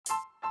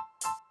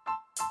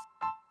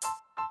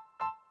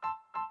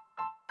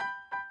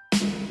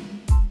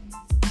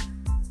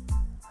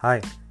Hi,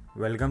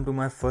 welcome to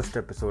my first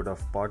episode of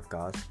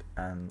podcast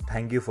and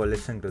thank you for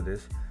listening to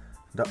this.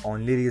 The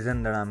only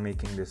reason that I'm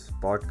making this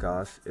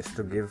podcast is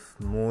to give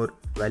more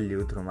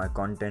value through my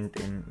content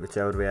in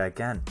whichever way I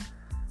can.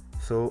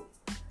 So,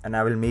 and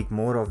I will make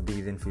more of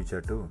these in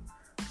future too.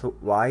 So,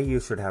 why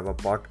you should have a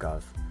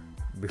podcast?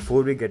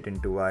 Before we get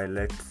into why,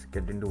 let's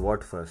get into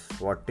what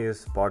first. What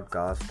is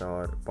podcast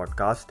or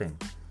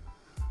podcasting?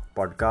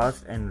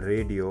 Podcast and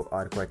radio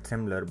are quite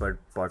similar, but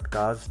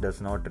podcast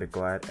does not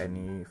require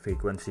any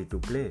frequency to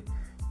play.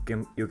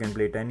 You can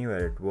play it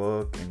anywhere, at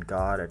work, in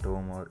car, at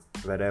home, or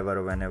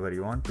wherever, whenever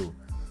you want to.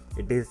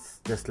 It is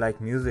just like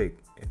music.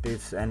 It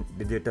is an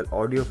digital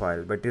audio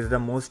file, but it is the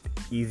most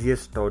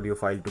easiest audio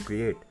file to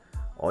create.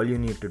 All you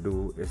need to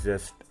do is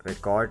just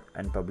record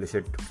and publish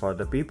it for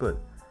the people.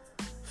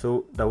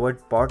 So the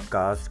word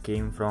podcast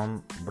came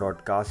from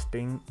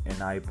broadcasting in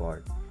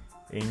iPod.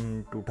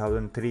 In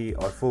 2003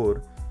 or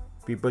 4,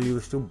 people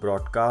used to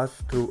broadcast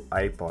through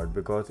iPod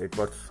because it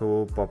was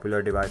so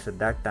popular device at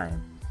that time,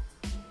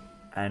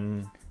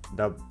 and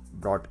the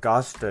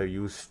broadcaster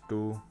used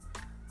to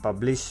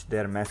publish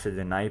their message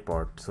in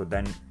iPod, so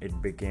then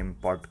it became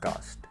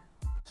podcast.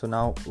 So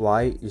now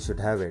why you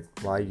should have it,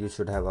 why you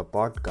should have a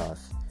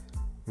podcast.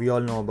 We all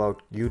know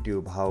about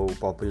YouTube, how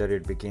popular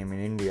it became in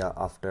India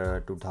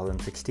after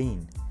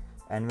 2016.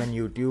 And when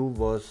YouTube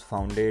was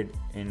founded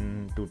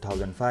in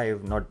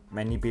 2005, not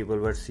many people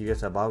were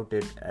serious about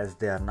it as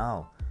they are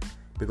now.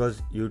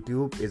 Because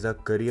YouTube is a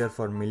career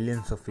for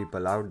millions of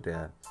people out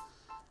there.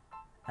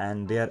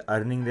 And they are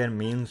earning their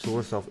main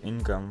source of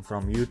income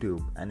from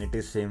YouTube. And it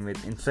is same with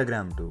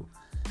Instagram too.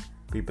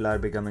 People are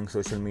becoming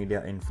social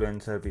media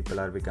influencer, people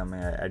are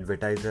becoming an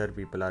advertiser,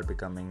 people are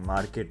becoming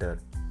marketer.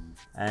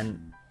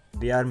 And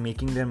they are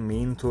making their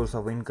main source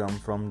of income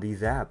from these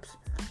apps.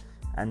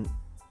 And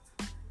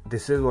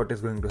this is what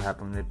is going to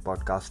happen with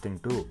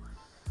podcasting too,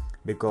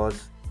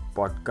 because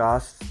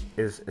podcast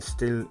is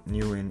still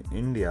new in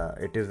India.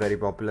 It is very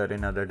popular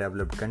in other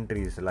developed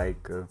countries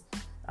like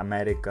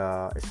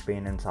America,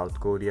 Spain and South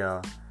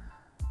Korea,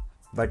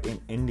 but in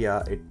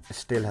India it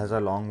still has a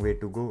long way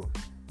to go.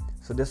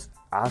 So just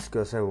ask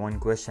yourself one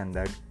question,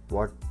 that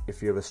what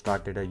if you ever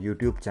started a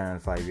YouTube channel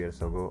 5 years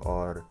ago,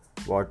 or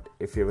what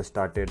if you ever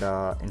started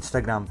a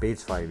Instagram page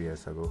 5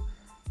 years ago?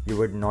 You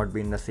would not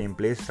be in the same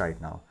place right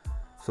now.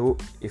 So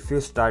if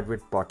you start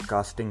with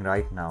podcasting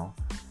right now,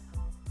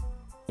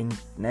 in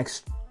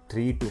next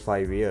 3 to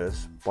 5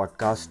 years,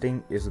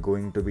 podcasting is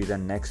going to be the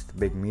next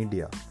big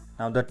media.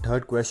 Now the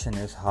third question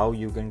is how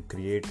you can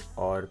create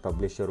or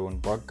publish your own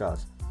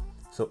podcast.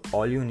 So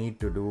all you need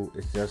to do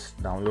is just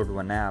download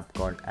one app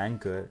called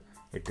Anchor.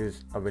 It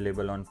is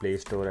available on Play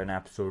Store and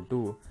App Store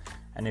too,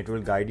 and it will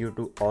guide you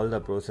to all the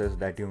process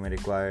that you may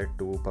require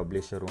to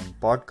publish your own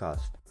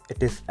podcast.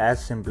 It is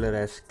as simpler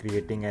as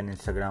creating an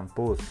Instagram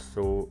post.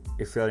 So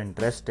if you are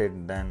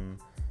interested, then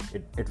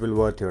it will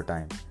worth your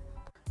time.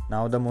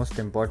 Now the most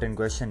important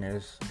question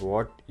is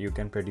what you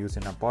can produce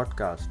in a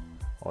podcast,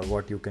 or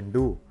what you can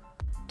do.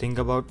 Think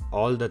about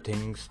all the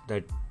things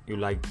that you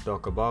like to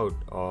talk about,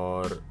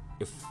 or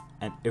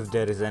if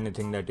there is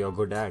anything that you're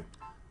good at,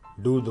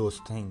 do those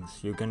things.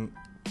 You can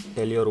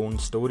tell your own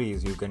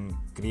stories, you can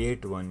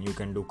create one, you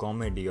can do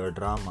comedy or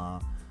drama,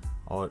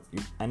 or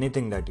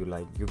anything that you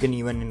like. You can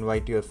even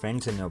invite your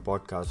friends in your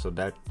podcast so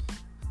that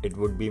it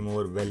would be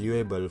more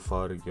valuable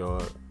for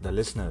the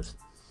listeners.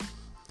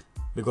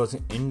 Because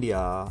in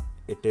India,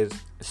 it is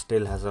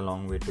still has a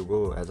long way to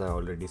go, as I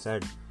already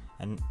said.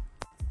 And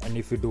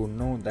if you don't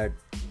know that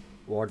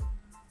what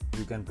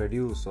you can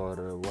produce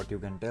or what you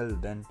can tell,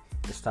 then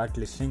start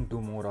listening to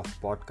more of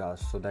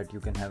podcasts so that you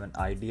can have an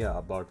idea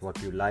about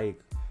what you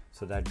like,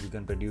 so that you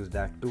can produce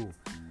that too.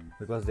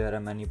 Because there are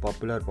many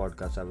popular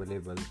podcasts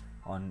available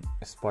on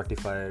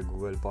Spotify,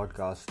 Google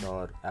Podcast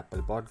or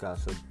Apple Podcast.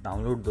 So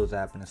download those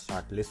apps and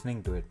start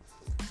listening to it.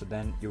 So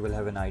then you will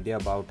have an idea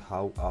about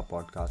how a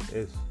podcast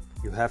is.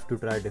 You have to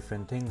try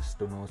different things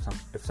to know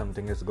if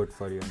something is good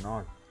for you or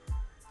not.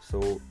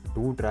 So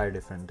do try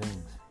different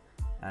things.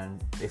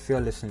 And if you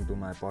are listening to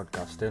my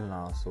podcast till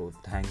now, so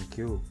thank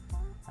you,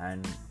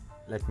 and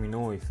let me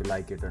know if you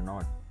like it or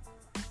not.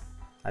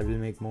 I will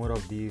make more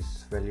of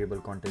these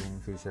valuable content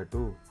in future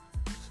too.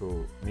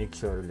 So make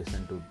sure to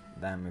listen to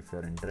them if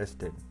you're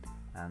interested.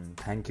 And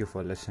thank you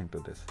for listening to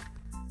this.